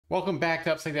Welcome back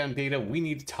to Upside Down Data. We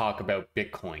need to talk about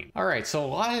Bitcoin. All right, so a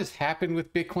lot has happened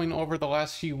with Bitcoin over the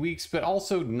last few weeks, but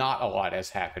also not a lot has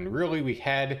happened. Really, we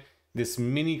had this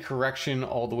mini correction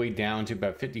all the way down to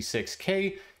about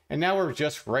 56K, and now we're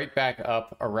just right back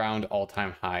up around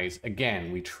all-time highs.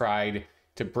 Again, we tried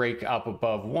to break up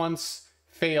above once,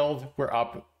 failed, we're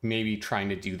up, maybe trying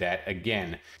to do that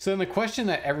again. So then the question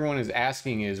that everyone is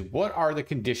asking is, what are the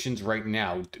conditions right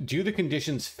now? Do the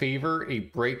conditions favor a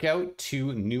breakout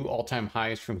to new all-time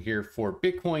highs from here for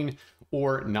Bitcoin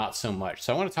or not so much?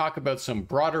 So I want to talk about some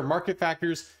broader market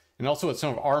factors and also what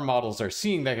some of our models are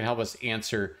seeing that can help us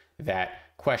answer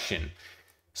that question.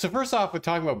 So first off, with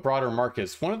talking about broader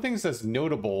markets, one of the things that's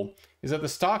notable is that the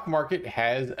stock market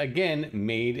has again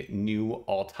made new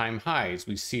all-time highs.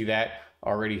 We see that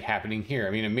already happening here.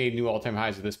 I mean, it made new all-time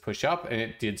highs with this push up, and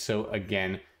it did so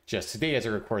again just today as I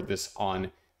record this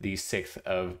on the 6th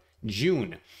of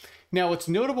June. Now, what's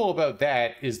notable about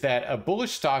that is that a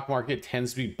bullish stock market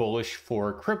tends to be bullish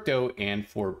for crypto and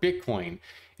for Bitcoin.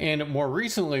 And more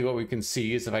recently, what we can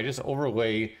see is if I just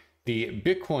overlay the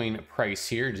Bitcoin price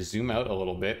here, to zoom out a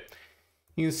little bit,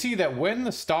 you can see that when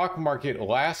the stock market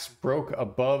last broke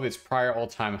above its prior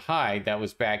all-time high, that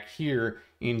was back here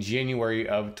in January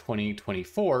of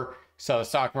 2024. So the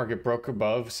stock market broke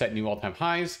above, set new all-time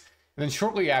highs, and then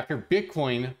shortly after,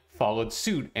 Bitcoin followed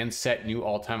suit and set new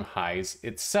all-time highs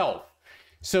itself.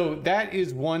 So that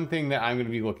is one thing that I'm going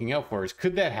to be looking out for, is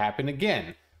could that happen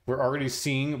again? We're already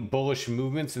seeing bullish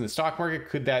movements in the stock market.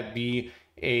 Could that be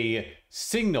a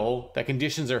signal that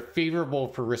conditions are favorable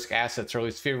for risk assets, or at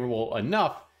least favorable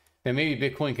enough that maybe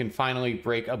Bitcoin can finally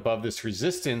break above this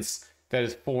resistance that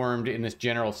is formed in this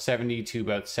general 70 to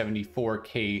about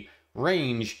 74K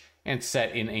range and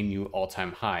set in a new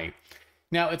all-time high?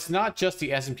 Now, it's not just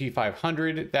the S&P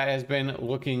 500 that has been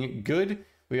looking good.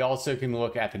 We also can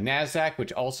look at the NASDAQ,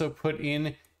 which also put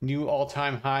in new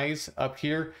all-time highs up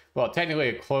here. Well, technically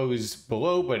it closed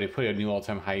below, but it put a new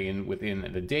all-time high in within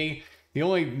the day. The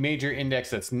only major index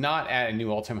that's not at a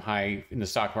new all-time high in the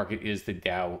stock market is the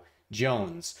Dow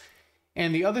Jones.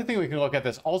 And the other thing we can look at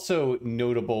that's also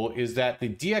notable is that the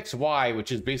DXY,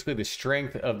 which is basically the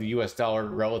strength of the US dollar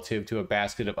relative to a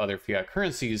basket of other fiat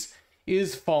currencies,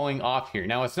 is falling off here.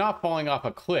 Now, it's not falling off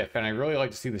a cliff, and I really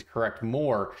like to see this correct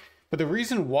more. But the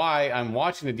reason why I'm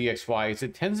watching the DXY is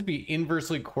it tends to be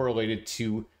inversely correlated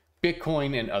to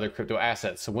Bitcoin and other crypto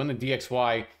assets. So when the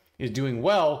DXY is doing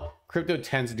well, crypto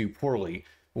tends to do poorly.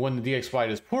 When the DXY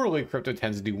does poorly, crypto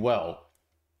tends to do well.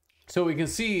 So what we can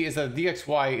see is that the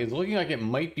DXY is looking like it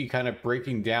might be kind of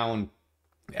breaking down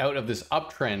out of this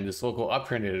uptrend, this local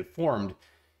uptrend it had formed.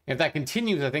 And if that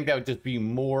continues, I think that would just be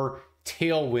more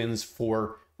tailwinds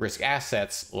for risk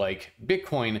assets like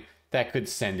Bitcoin that could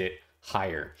send it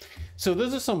higher. So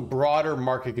those are some broader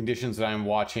market conditions that I'm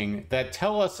watching that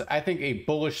tell us, I think, a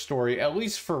bullish story, at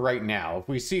least for right now. If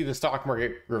we see the stock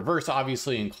market reverse,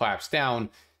 obviously, and collapse down,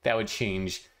 that would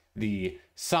change the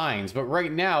signs. But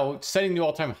right now, setting new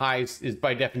all-time highs is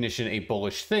by definition a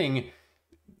bullish thing.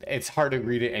 It's hard to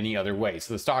read it any other way.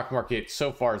 So the stock market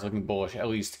so far is looking bullish, at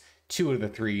least two of the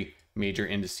three major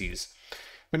indices.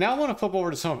 But now I want to flip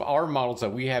over to some of our models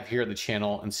that we have here at the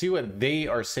channel and see what they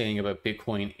are saying about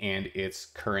Bitcoin and its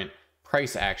current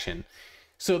price action.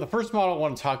 So the first model I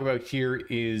want to talk about here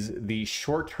is the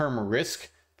short-term risk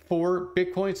for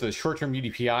Bitcoin. So the short-term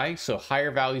UDPI. So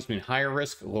higher values mean higher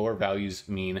risk, lower values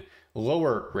mean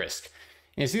lower risk.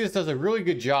 And you see this does a really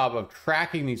good job of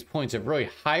tracking these points of really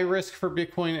high risk for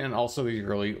Bitcoin and also these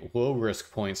really low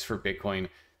risk points for Bitcoin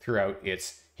throughout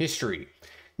its history.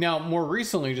 Now, more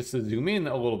recently, just to zoom in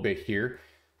a little bit here,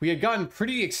 we had gotten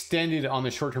pretty extended on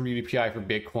the short-term UDPI for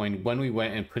Bitcoin when we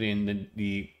went and put in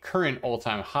the current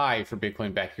all-time high for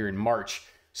Bitcoin back here in March.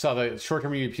 So the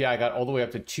short-term UDPI got all the way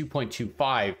up to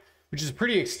 2.25, which is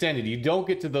pretty extended. You don't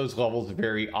get to those levels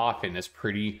very often. It's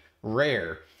pretty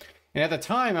rare. And at the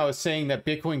time, I was saying that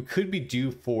Bitcoin could be due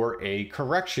for a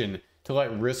correction to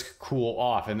let risk cool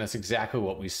off, and that's exactly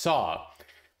what we saw.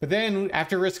 But then,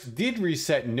 after risk did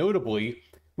reset notably,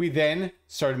 we then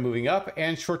started moving up,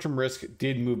 and short-term risk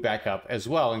did move back up as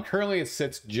well. And currently it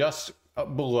sits just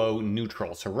below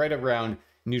neutral, so right around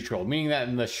neutral, meaning that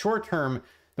in the short term,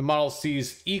 the model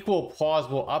sees equal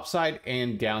plausible upside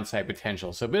and downside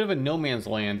potential. So a bit of a no man's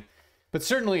land, but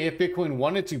certainly if Bitcoin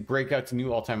wanted to break out to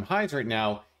new all-time highs right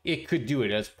now, it could do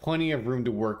it. It has plenty of room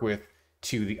to work with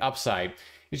to the upside.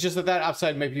 It's just that that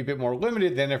upside might be a bit more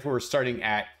limited than if we're starting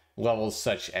at levels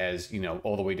such as,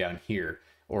 all the way down here,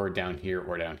 or down here,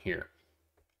 or down here.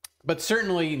 But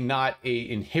certainly not a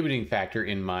inhibiting factor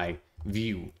in my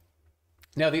view.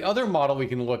 Now, the other model we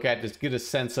can look at just to get a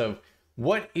sense of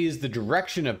what is the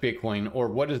direction of Bitcoin, or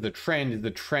what is the trend, is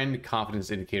the trend confidence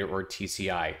indicator, or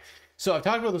TCI. So I've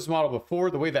talked about this model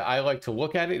before. The way that I like to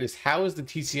look at it is, how is the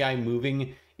TCI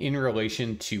moving in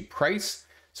relation to price?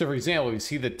 So for example, you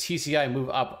see the TCI move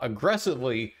up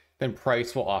aggressively, then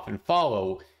price will often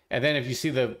follow. And then if you see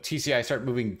the TCI start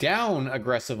moving down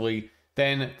aggressively,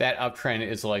 then that uptrend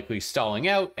is likely stalling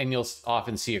out and you'll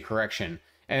often see a correction.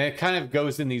 And it kind of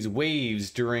goes in these waves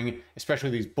during, especially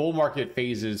these bull market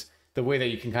phases. The way that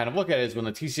you can kind of look at it is, when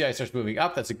the TCI starts moving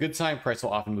up, that's a good sign. Price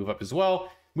will often move up as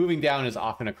well. Moving down is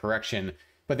often a correction.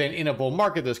 But then in a bull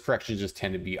market, those corrections just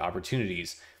tend to be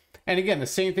opportunities. And again, the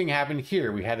same thing happened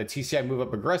here. We had the TCI move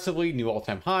up aggressively, new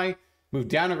all-time high, move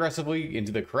down aggressively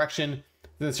into the correction,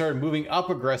 then started moving up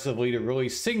aggressively to really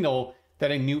signal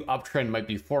that a new uptrend might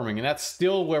be forming. And that's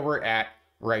still where we're at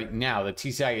right now. The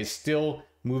TCI is still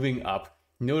moving up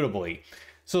notably.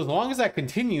 So as long as that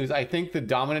continues, I think the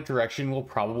dominant direction will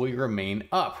probably remain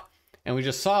up. And we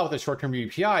just saw with the short-term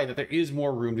BPI that there is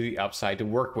more room to the upside to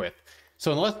work with.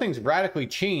 So unless things radically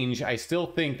change, I still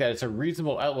think that it's a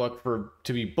reasonable outlook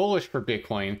to be bullish for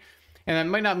Bitcoin. And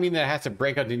that might not mean that it has to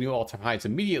break out to new all-time highs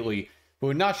immediately, but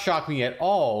would not shock me at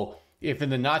all if in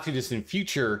the not too distant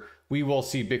future, we will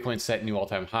see Bitcoin set new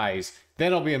all-time highs. Then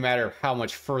it'll be a matter of how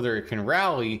much further it can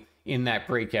rally in that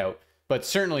breakout. But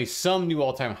certainly some new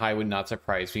all-time high would not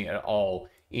surprise me at all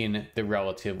in the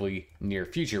relatively near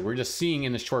future. We're just seeing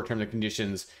in the short term the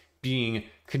conditions being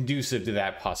conducive to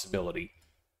that possibility.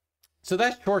 So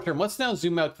that's short term. Let's now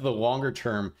zoom out to the longer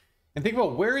term and think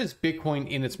about, where is Bitcoin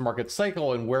in its market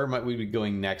cycle and where might we be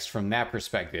going next from that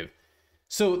perspective.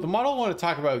 So the model I want to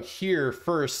talk about here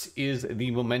first is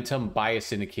the momentum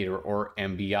bias indicator, or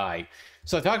MBI.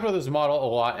 So I talked about this model a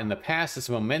lot in the past. It's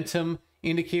a momentum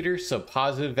indicator. So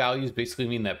positive values basically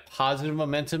mean that positive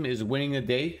momentum is winning the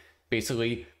day.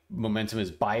 Basically, momentum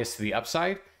is biased to the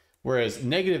upside, whereas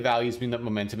negative values mean that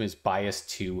momentum is biased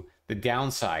to the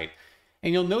downside.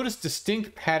 And you'll notice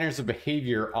distinct patterns of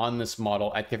behavior on this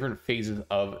model at different phases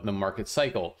of the market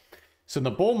cycle. So in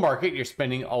the bull market, you're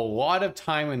spending a lot of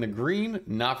time in the green,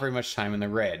 not very much time in the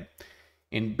red.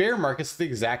 In bear markets, it's the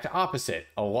exact opposite.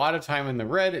 A lot of time in the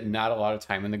red, not a lot of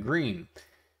time in the green.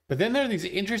 But then there are these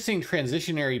interesting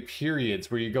transitionary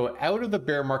periods where you go out of the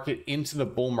bear market into the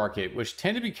bull market, which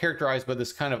tend to be characterized by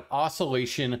this kind of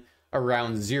oscillation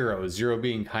around zero. Zero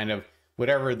being kind of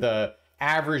whatever the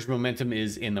average momentum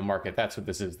is in the market. That's what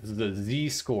this is. This is the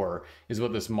Z-score is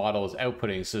what this model is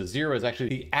outputting. So zero is actually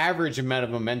the average amount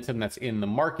of momentum that's in the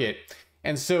market.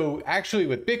 And so actually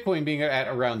with Bitcoin being at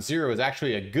around zero is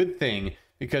actually a good thing,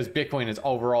 because Bitcoin has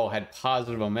overall had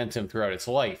positive momentum throughout its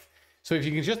life. So if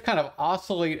you can just kind of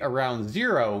oscillate around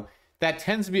zero, that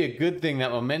tends to be a good thing.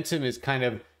 That momentum is kind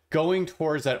of going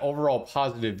towards that overall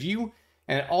positive view,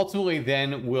 and ultimately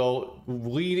then will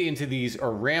lead into these,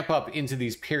 or ramp up into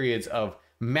these periods of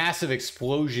massive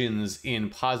explosions in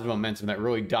positive momentum that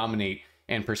really dominate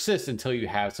and persist until you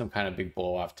have some kind of big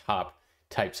blow off top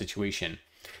type situation.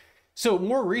 So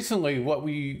more recently, what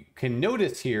we can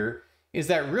notice here is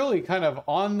that really kind of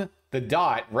on the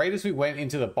dot, right as we went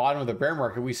into the bottom of the bear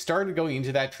market, we started going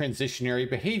into that transitionary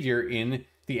behavior in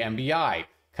the MBI,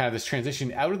 kind of this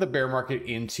transition out of the bear market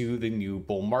into the new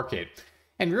bull market.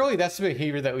 And really that's the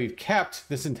behavior that we've kept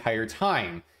this entire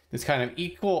time, this kind of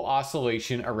equal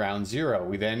oscillation around zero.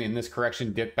 We then in this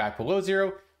correction dipped back below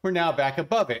zero. We're now back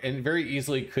above it and very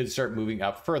easily could start moving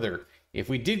up further. If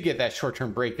we did get that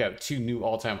short-term breakout to new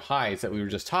all-time highs that we were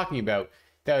just talking about,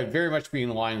 that would very much be in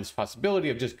line with this possibility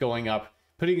of just going up,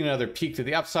 putting another peak to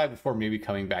the upside before maybe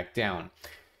coming back down.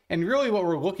 And really what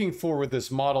we're looking for with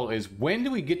this model is, when do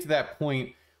we get to that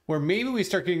point where maybe we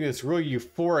start getting this really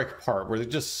euphoric part where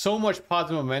there's just so much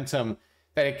positive momentum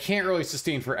that it can't really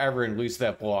sustain forever and leads to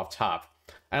that blow off top.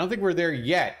 I don't think we're there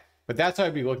yet, but that's what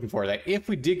I'd be looking for. That if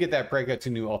we did get that breakout to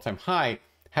new all-time high,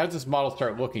 how does this model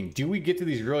start looking? Do we get to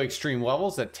these really extreme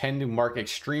levels that tend to mark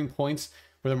extreme points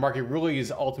where the market really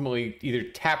is ultimately either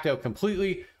tapped out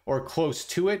completely or close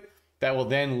to it, that will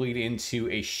then lead into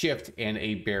a shift and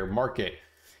a bear market?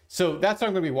 So that's what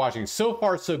I'm going to be watching. So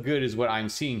far, so good is what I'm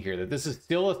seeing here, that this is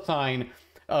still a sign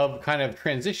of kind of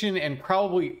transition and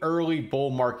probably early bull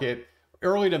market,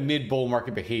 early to mid bull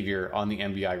market behavior on the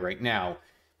MBI right now.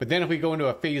 But then if we go into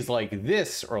a phase like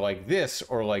this, or like this,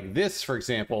 or like this, for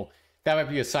example, that might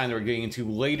be a sign that we're getting into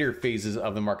later phases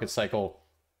of the market cycle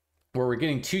where we're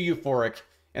getting too euphoric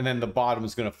and then the bottom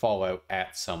is going to fall out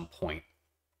at some point.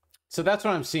 So that's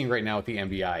what I'm seeing right now with the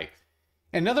MBI.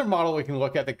 Another model we can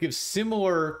look at that gives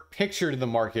similar picture to the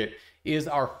market is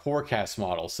our forecast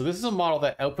model. So this is a model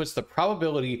that outputs the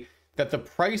probability that the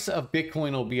price of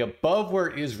Bitcoin will be above where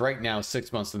it is right now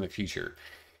 6 months in the future.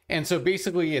 And so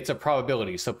basically it's a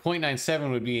probability. So 0.97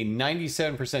 would be a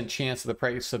 97% chance that the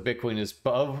price of Bitcoin is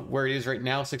above where it is right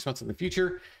now, 6 months in the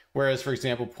future. Whereas, for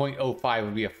example, 0.05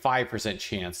 would be a 5%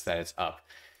 chance that it's up.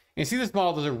 And you see this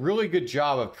model does a really good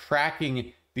job of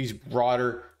tracking these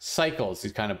broader cycles,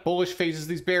 these kind of bullish phases,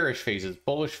 these bearish phases,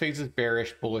 bullish phases,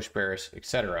 bearish, bearish,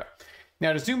 etc.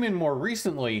 Now to zoom in more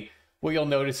recently, what you'll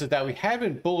notice is that we have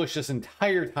been bullish this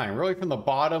entire time, really from the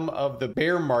bottom of the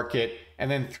bear market and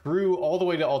then through all the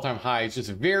way to all-time highs, just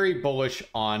very bullish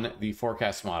on the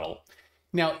forecast model.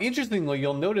 Now, interestingly,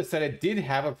 you'll notice that it did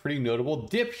have a pretty notable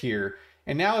dip here,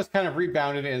 and now it's kind of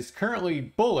rebounded and is currently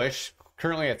bullish,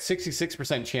 currently at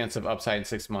 66% chance of upside in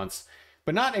 6 months,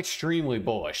 but not extremely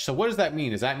bullish. So what does that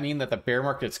mean? Does that mean that the bear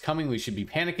market's coming, we should be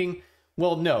panicking?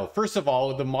 Well, no. First of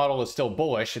all, the model is still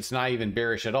bullish. It's not even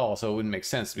bearish at all, so it wouldn't make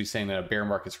sense to be saying that a bear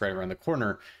market's right around the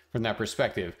corner from that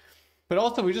perspective. But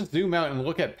also, we just zoom out and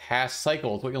look at past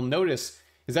cycles. What you'll notice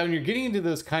is that when you're getting into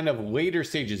those kind of later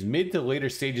stages, mid to later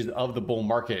stages of the bull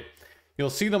market, you'll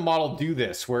see the model do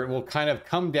this, where it will kind of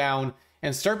come down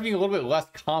and start being a little bit less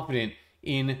confident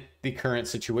in the current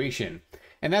situation.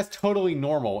 And that's totally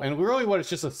normal. And really what it's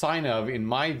just a sign of, in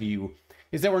my view,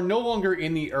 is that we're no longer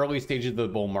in the early stages of the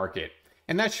bull market.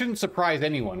 And that shouldn't surprise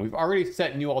anyone. We've already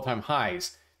set new all-time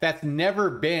highs. That's never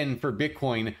been, for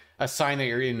Bitcoin, a sign that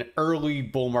you're in an early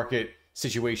bull market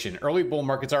situation. Early bull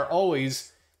markets are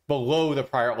always below the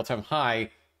prior all-time high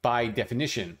by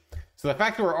definition. So the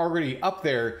fact that we're already up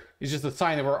there is just a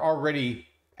sign that we're already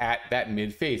at that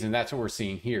mid phase, and that's what we're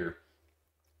seeing here.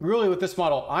 Really, with this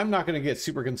model, I'm not going to get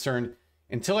super concerned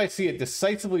until I see it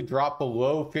decisively drop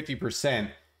below 50%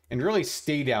 and really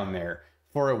stay down there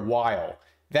for a while.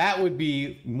 That would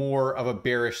be more of a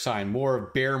bearish sign, more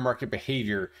of bear market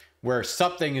behavior, where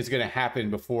something is going to happen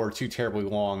before too terribly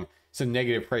long. So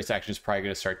negative price action is probably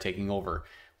going to start taking over.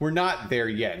 We're not there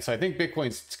yet. So I think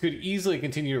Bitcoin could easily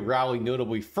continue to rally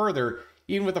notably further,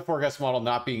 even with the forecast model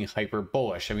not being hyper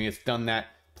bullish. I mean, it's done that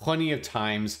plenty of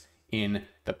times in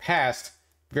the past.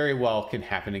 Very well can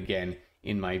happen again,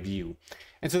 in my view.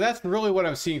 And so that's really what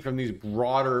I'm seeing from these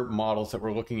broader models that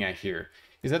we're looking at here,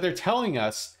 is that they're telling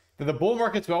us that the bull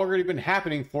market's already been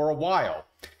happening for a while.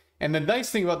 And the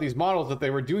nice thing about these models is that they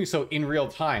were doing so in real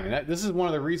time. And this is one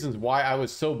of the reasons why I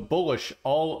was so bullish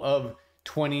all of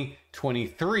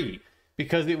 2023,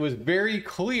 because it was very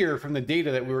clear from the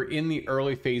data that we were in the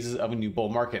early phases of a new bull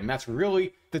market. And that's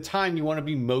really the time you want to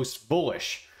be most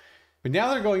bullish. But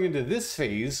now they're going into this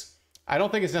phase. I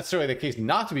don't think it's necessarily the case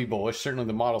not to be bullish. Certainly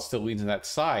the model still leans on that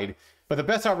side, but the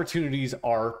best opportunities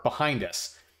are behind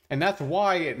us. And that's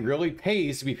why it really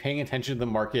pays to be paying attention to the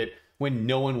market when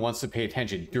no one wants to pay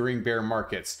attention, during bear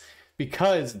markets,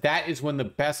 because that is when the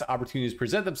best opportunities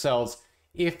present themselves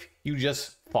if you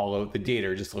just follow the data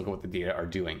or just look at what the data are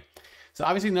doing. So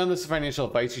obviously none of this is financial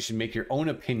advice. You should make your own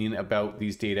opinion about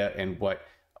these data and what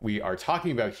we are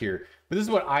talking about here. But this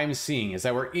is what I'm seeing, is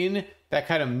that we're in that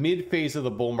kind of mid phase of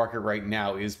the bull market right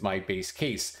now is my base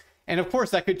case. And of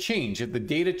course that could change. If the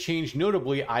data change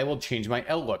notably, I will change my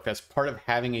outlook. That's part of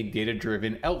having a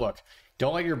data-driven outlook.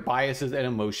 Don't let your biases and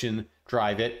emotion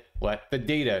drive it. Let the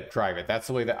data drive it. That's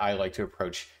the way that I like to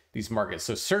approach these markets.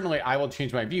 So certainly I will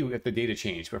change my view if the data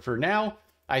change. But for now,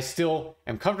 I still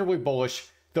am comfortably bullish,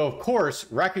 though of course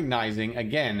recognizing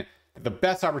again that the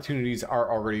best opportunities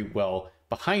are already well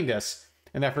behind us.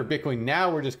 And that for Bitcoin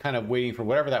now, we're just kind of waiting for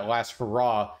whatever that last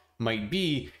hurrah might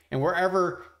be. And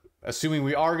wherever, assuming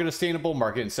we are going to stay in a bull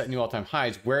market and set new all-time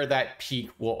highs, where that peak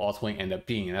will ultimately end up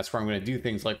being. And that's where I'm going to do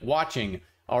things like watching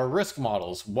our risk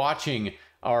models, watching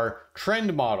our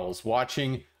trend models,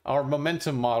 watching our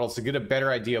momentum models to get a better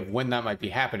idea of when that might be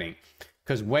happening.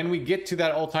 Because when we get to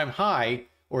that all-time high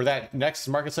or that next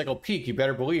market cycle peak, you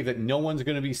better believe that no one's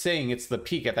going to be saying it's the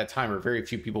peak at that time, or very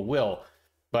few people will.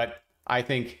 But I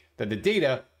think that the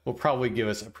data will probably give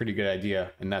us a pretty good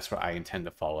idea, and that's what I intend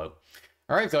to follow.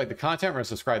 All right, if you like the content, remember to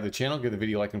subscribe to the channel, give the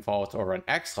video a like, and follow us over on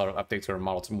X. A lot of updates on our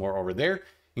models and more over there.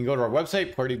 You can go to our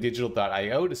website,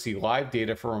 partydigital.io, to see live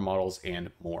data for our models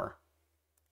and more.